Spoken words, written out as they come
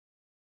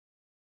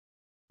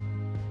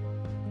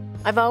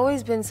I've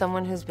always been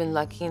someone who's been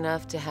lucky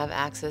enough to have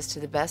access to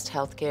the best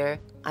healthcare.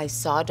 I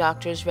saw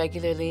doctors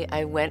regularly,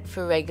 I went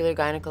for regular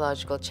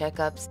gynecological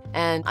checkups,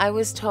 and I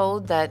was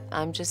told that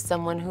I'm just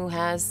someone who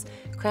has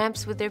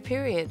cramps with their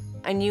period.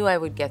 I knew I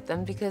would get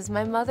them because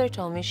my mother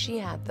told me she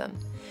had them,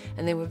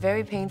 and they were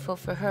very painful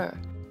for her.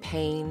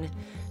 Pain,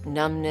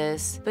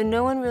 numbness, but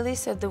no one really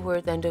said the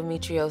word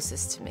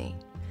endometriosis to me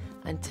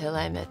until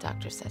I met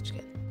Dr.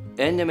 Sechkin.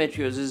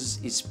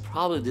 Endometriosis is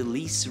probably the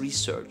least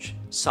researched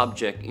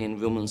subject in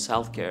women's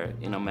healthcare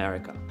in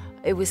America.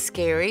 It was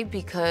scary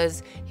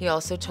because he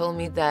also told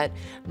me that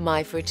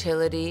my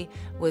fertility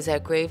was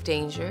at grave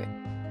danger.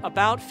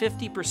 About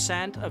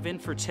 50% of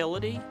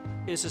infertility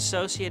is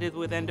associated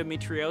with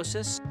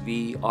endometriosis.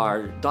 We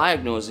are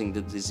diagnosing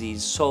the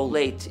disease so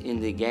late in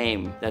the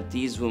game that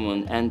these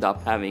women end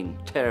up having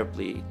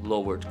terribly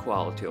lowered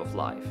quality of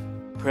life.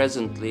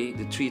 Presently,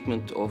 the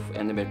treatment of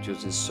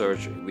endometriosis is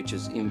surgery, which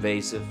is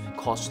invasive,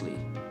 costly,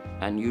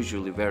 and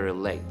usually very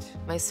late.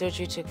 My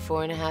surgery took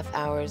 4.5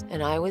 hours,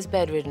 and I was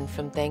bedridden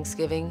from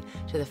Thanksgiving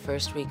to the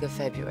first week of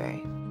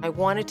February. I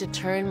wanted to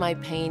turn my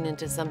pain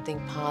into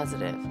something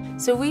positive.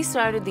 So we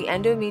started the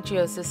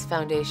Endometriosis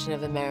Foundation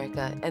of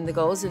America, and the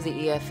goals of the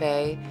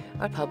EFA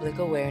are public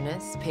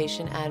awareness,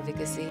 patient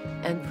advocacy,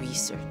 and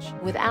research.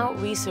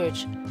 Without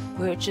research,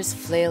 we're just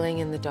flailing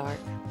in the dark.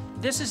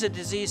 This is a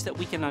disease that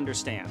we can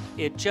understand.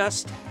 It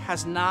just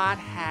has not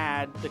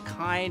had the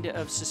kind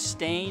of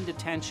sustained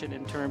attention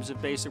in terms of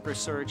basic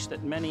research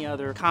that many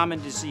other common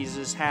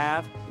diseases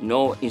have.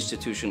 No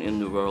institution in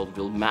the world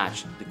will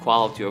match the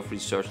quality of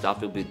research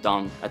that will be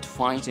done at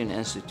Feinstein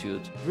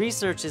Institute.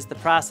 Research is the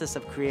process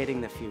of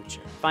creating the future.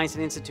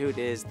 Feinstein Institute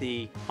is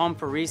the home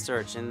for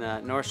research in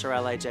the North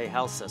Shore-lij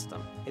health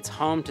system. It's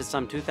home to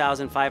some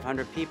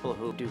 2,500 people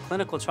who do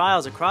clinical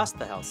trials across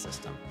the health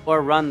system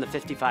or run the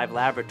 55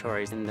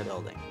 laboratories in the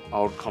building.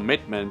 Our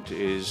commitment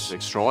is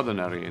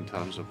extraordinary in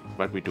terms of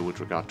what we do with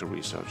regard to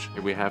research.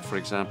 We have, for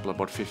example,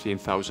 about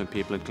 15,000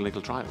 people in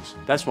clinical trials.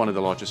 That's one of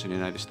the largest in the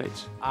United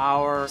States.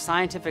 Our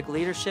scientific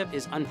leadership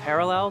is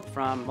unparalleled,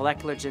 from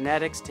molecular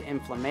genetics to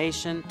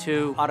inflammation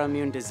to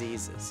autoimmune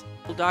diseases.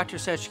 Dr.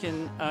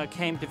 Sechkin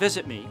came to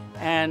visit me,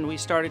 and we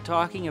started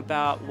talking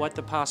about what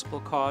the possible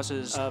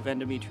causes of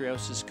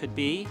endometriosis could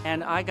be,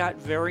 and I got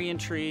very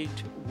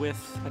intrigued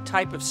with a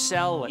type of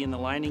cell in the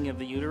lining of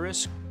the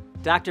uterus.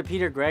 Dr.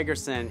 Peter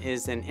Gregerson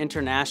is an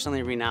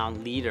internationally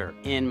renowned leader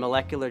in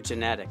molecular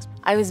genetics.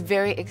 I was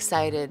very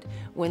excited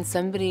when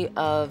somebody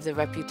of the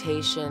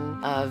reputation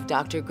of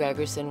Dr.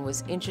 Gregerson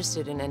was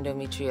interested in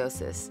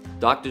endometriosis.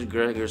 Dr.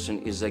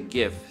 Gregerson is a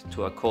gift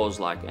to a cause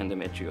like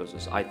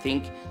endometriosis. I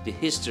think the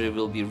history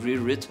will be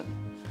rewritten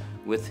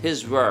with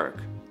his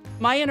work.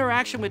 My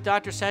interaction with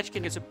Dr.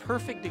 Sechkin is a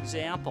perfect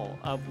example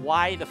of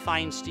why the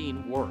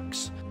Feinstein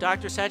works.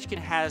 Dr. Sechkin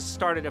has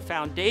started a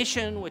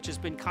foundation which has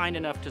been kind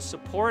enough to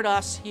support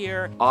us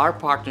here. Our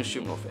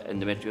partnership of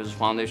Endometriosis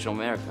Foundation of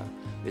America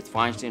with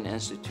Feinstein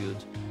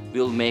Institute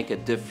will make a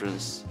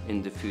difference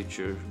in the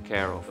future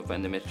care of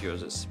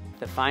endometriosis.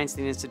 The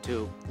Feinstein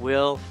Institute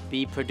will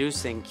be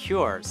producing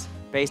cures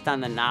based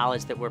on the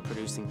knowledge that we're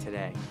producing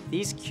today.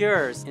 These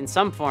cures, in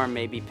some form,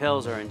 may be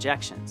pills or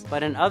injections,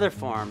 but in other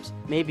forms,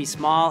 may be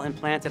small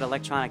implanted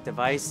electronic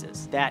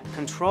devices that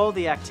control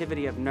the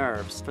activity of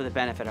nerves for the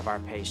benefit of our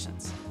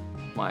patients.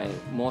 My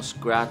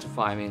most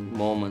gratifying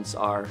moments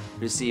are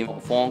receiving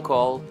a phone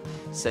call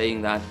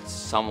saying that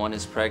someone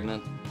is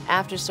pregnant.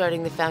 After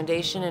starting the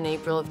foundation in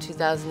April of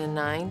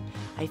 2009,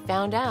 I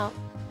found out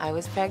I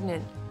was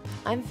pregnant.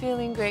 I'm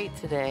feeling great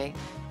today,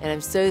 and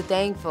I'm so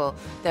thankful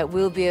that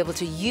we'll be able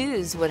to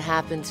use what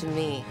happened to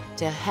me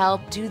to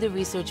help do the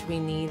research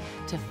we need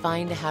to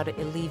find out how to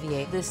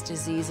alleviate this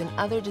disease and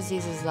other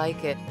diseases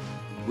like it.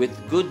 With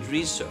good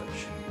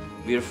research,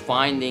 we're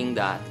finding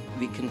that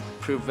we can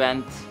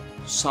prevent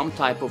some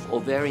type of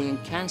ovarian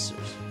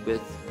cancers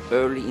with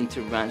early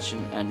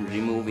intervention and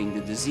removing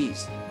the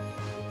disease.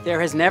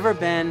 There has never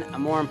been a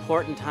more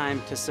important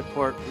time to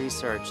support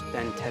research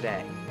than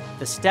today.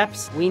 The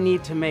steps we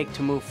need to make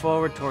to move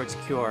forward towards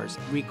cures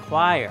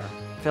require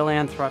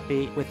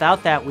philanthropy.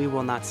 Without that, we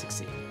will not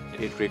succeed.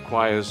 It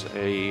requires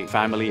a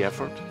family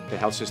effort. The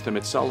health system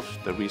itself,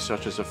 the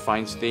researchers of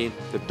Feinstein,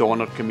 the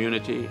donor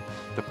community,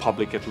 the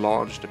public at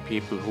large, the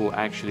people who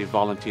actually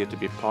volunteer to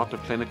be part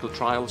of clinical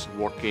trials,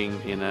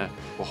 working in a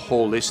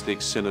holistic,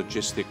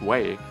 synergistic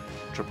way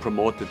to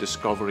promote the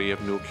discovery of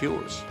new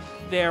cures.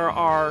 There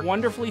are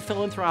wonderfully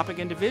philanthropic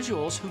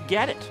individuals who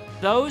get it.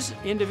 Those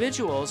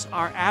individuals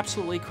are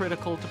absolutely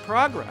critical to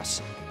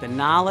progress. The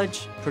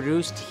knowledge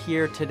produced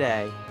here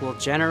today will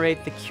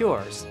generate the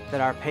cures that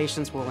our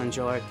patients will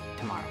enjoy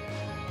tomorrow.